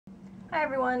Hi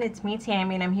everyone, it's me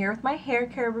Tammy and I'm here with my hair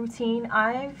care routine.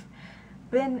 I've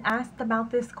been asked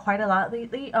about this quite a lot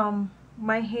lately.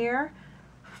 My hair,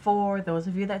 for those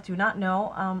of you that do not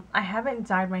know, I haven't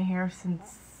dyed my hair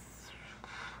since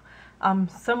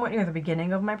somewhat near the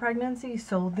beginning of my pregnancy.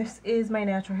 So this is my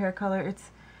natural hair color.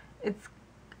 It's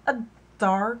a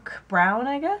dark brown,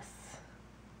 I guess.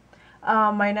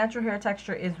 My natural hair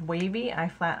texture is wavy. I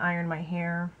flat iron my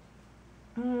hair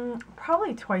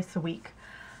probably twice a week.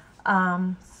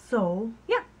 So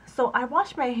I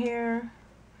wash my hair.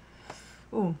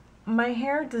 Ooh, my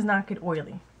hair does not get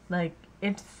oily. Like,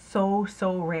 it's so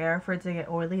rare for it to get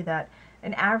oily that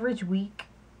an average week,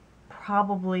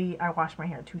 probably I wash my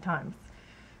hair 2 times.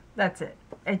 That's it.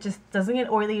 It just doesn't get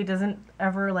oily. It doesn't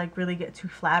ever like really get too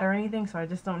flat or anything, so I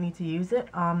just don't need to use it.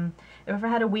 If I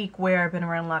had a week where I've been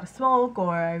around a lot of smoke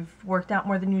or I've worked out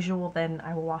more than usual, then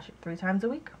I will wash it 3 times a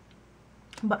week.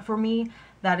 But for me,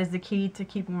 that is the key to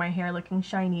keeping my hair looking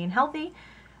shiny and healthy,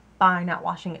 by not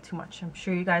washing it too much. I'm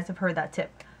sure you guys have heard that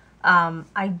tip.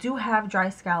 I do have dry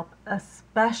scalp,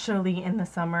 especially in the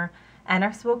summer, and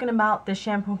I've spoken about this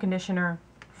shampoo and conditioner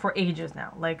for ages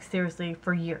now, like seriously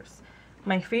for years.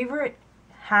 My favorite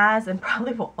has and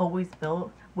probably will always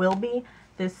will be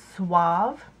this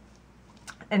Suave,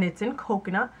 and it's in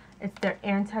coconut. It's their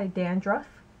anti-dandruff.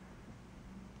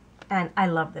 And I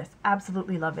love this.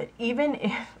 Absolutely love it. Even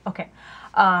if, okay,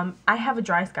 I have a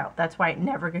dry scalp. That's why it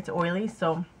never gets oily.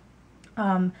 So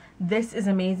this is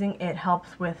amazing. It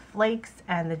helps with flakes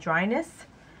and the dryness.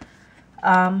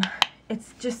 It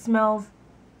just smells,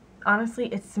 honestly,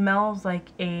 it smells like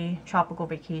a tropical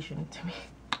vacation to me.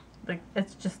 Like,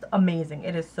 it's just amazing.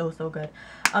 It is so good.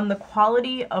 The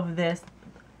quality of this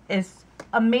is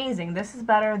amazing. This is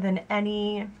better than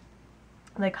any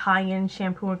like high-end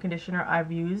shampoo and conditioner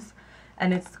I've used,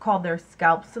 and it's called their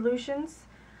scalp solutions.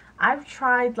 I've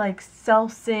tried like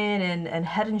Selsun and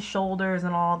Head and Shoulders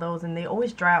and all those, and they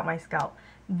always dry out my scalp.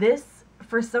 This,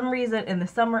 for some reason, in the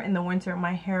summer, in the winter,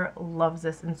 my hair loves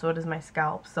this, and so does my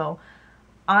scalp. So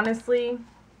honestly,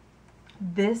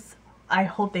 this, I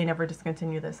hope they never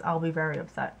discontinue this. I'll be very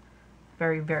upset.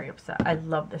 Very upset. I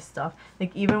love this stuff.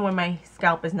 Like, even when my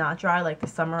scalp is not dry, like the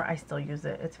summer, I still use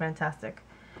it. It's fantastic.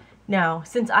 Now,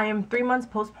 since I am 3 months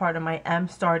postpartum, I am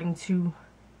starting to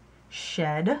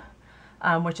shed,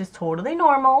 which is totally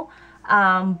normal.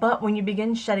 But when you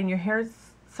begin shedding, your hair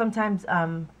sometimes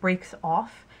breaks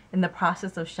off in the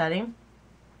process of shedding.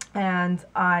 And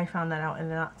I found that out in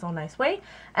a not so nice way.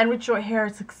 And with short hair,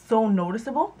 it's like so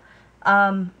noticeable.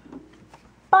 But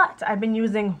I've been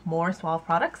using more Suave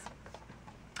products.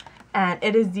 And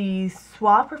it is the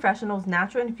Suave Professional's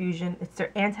Natural Infusion. It's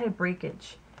their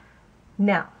anti-breakage.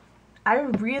 Now, I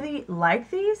really like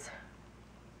these.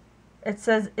 It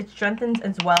says it strengthens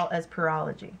as well as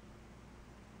purology.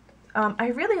 I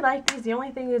really like these. The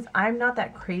only thing is I'm not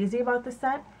that crazy about the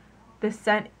scent. This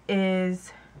scent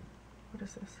is, what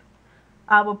is this?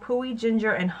 Awapui,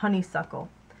 ginger, and honeysuckle.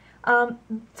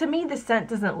 To me, the scent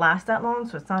doesn't last that long,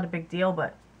 so it's not a big deal.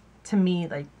 But to me,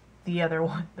 like the other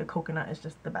one, the coconut, is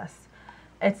just the best.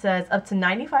 It says up to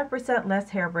 95%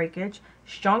 less hair breakage,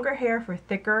 stronger hair for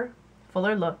thicker,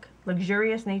 fuller look,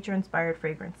 luxurious nature-inspired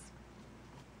fragrance.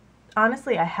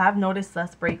 Honestly, I have noticed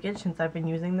less breakage since I've been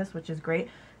using this, which is great,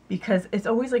 because it's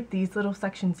always like these little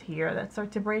sections here that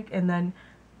start to break, and then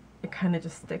it kind of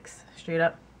just sticks straight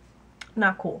up.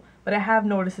 Not cool, but I have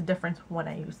noticed a difference when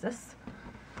I use this.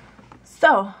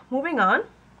 So, moving on,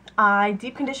 I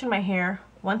deep condition my hair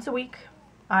once a week.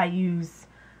 I use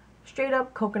straight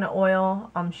up coconut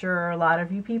oil. I'm sure a lot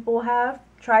of you people have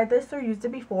tried this or used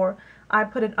it before. I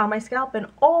put it on my scalp and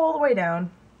all the way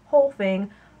down, whole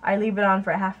thing. I leave it on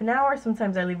for a half an hour.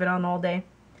 Sometimes I leave it on all day.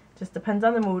 Just depends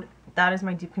on the mood. That is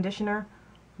my deep conditioner.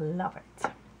 Love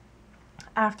it.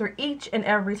 After each and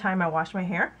every time I wash my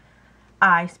hair,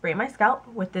 I spray my scalp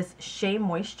with this Shea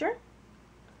Moisture,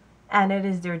 and it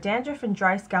is their dandruff and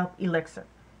dry scalp elixir.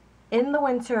 In the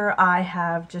winter, I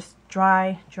have just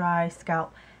dry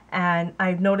scalp, and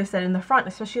I've noticed that in the front,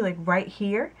 especially like right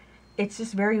here, it's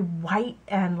just very white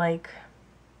and like,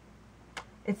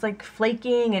 it's like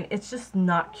flaking, and it's just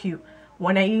not cute.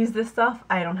 When I use this stuff,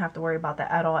 I don't have to worry about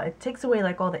that at all. It takes away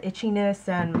like all the itchiness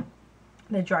and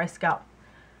the dry scalp.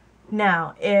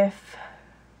 Now, if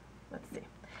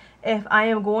I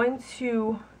am going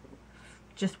to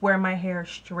just wear my hair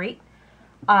straight,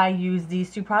 I use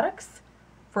these 2 products.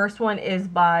 First one is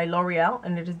by L'Oreal,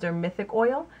 and it is their Mythic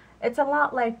Oil. It's a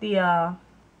lot like the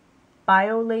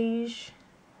BioSilk.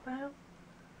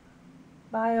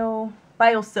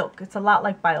 It's a lot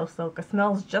like BioSilk. It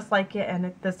smells just like it,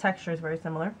 and the texture is very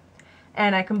similar.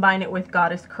 And I combine it with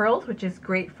Goddess Curls, which is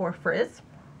great for frizz.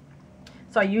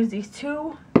 So I use these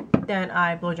two, then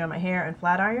I blow dry my hair and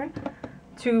flat iron.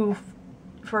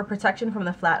 For protection from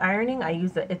the flat ironing, I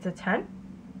use it's a 10.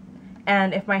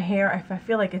 And if I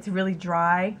feel like it's really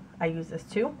dry, I use this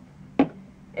too.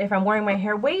 If I'm wearing my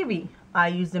hair wavy, I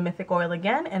use the Mythic Oil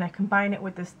again, and I combine it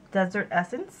with this Desert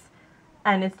Essence,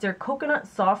 and it's their Coconut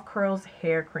Soft Curls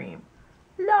Hair Cream.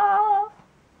 Love!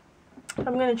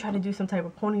 I'm going to try to do some type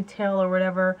of ponytail or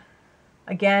whatever.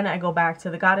 Again, I go back to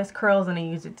the Goddess Curls, and I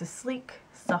use it to sleek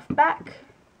stuff back.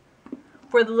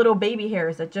 For the little baby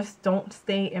hairs that just don't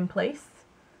stay in place,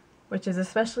 which is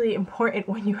especially important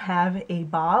when you have a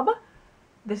bob.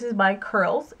 This is by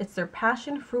Curls. It's their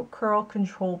Passion Fruit Curl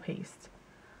Control Paste.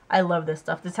 I love this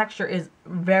stuff. The texture is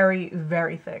very,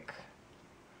 very thick.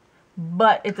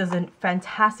 But it does a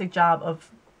fantastic job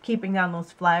of keeping down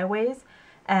those flyaways.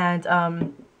 And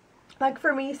like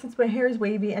for me, since my hair is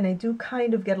wavy and I do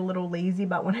kind of get a little lazy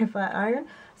about when I flat iron,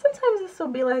 sometimes this will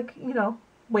be like, you know,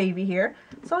 wavy here.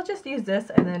 So I'll just use this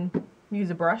and then use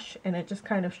a brush, and it just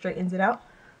kind of straightens it out.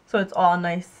 So it's all a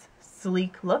nice,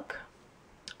 sleek look.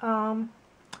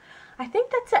 I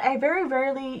think that's it. I very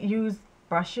rarely use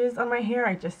brushes on my hair.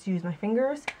 I just use my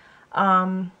fingers.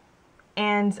 And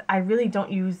I really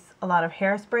don't use a lot of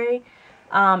hairspray.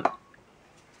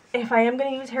 If I am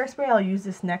going to use hairspray, I'll use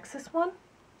this Nexus one.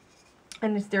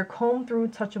 And it's their Comb Through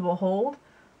Touchable Hold.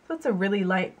 So it's a really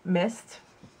light mist.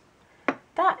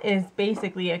 That is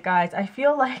basically it, guys. I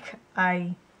feel like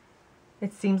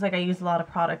it seems like I use a lot of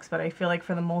products, but I feel like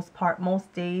for the most part,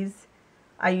 most days,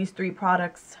 I use 3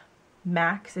 products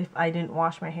max if I didn't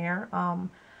wash my hair.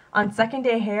 On second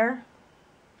day hair,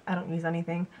 I don't use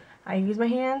anything. I use my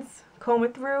hands, comb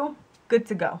it through, good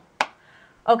to go.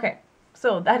 Okay,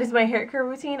 so that is my hair care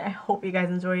routine. I hope you guys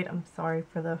enjoyed. I'm sorry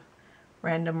for the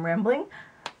random rambling.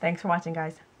 Thanks for watching,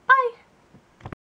 guys.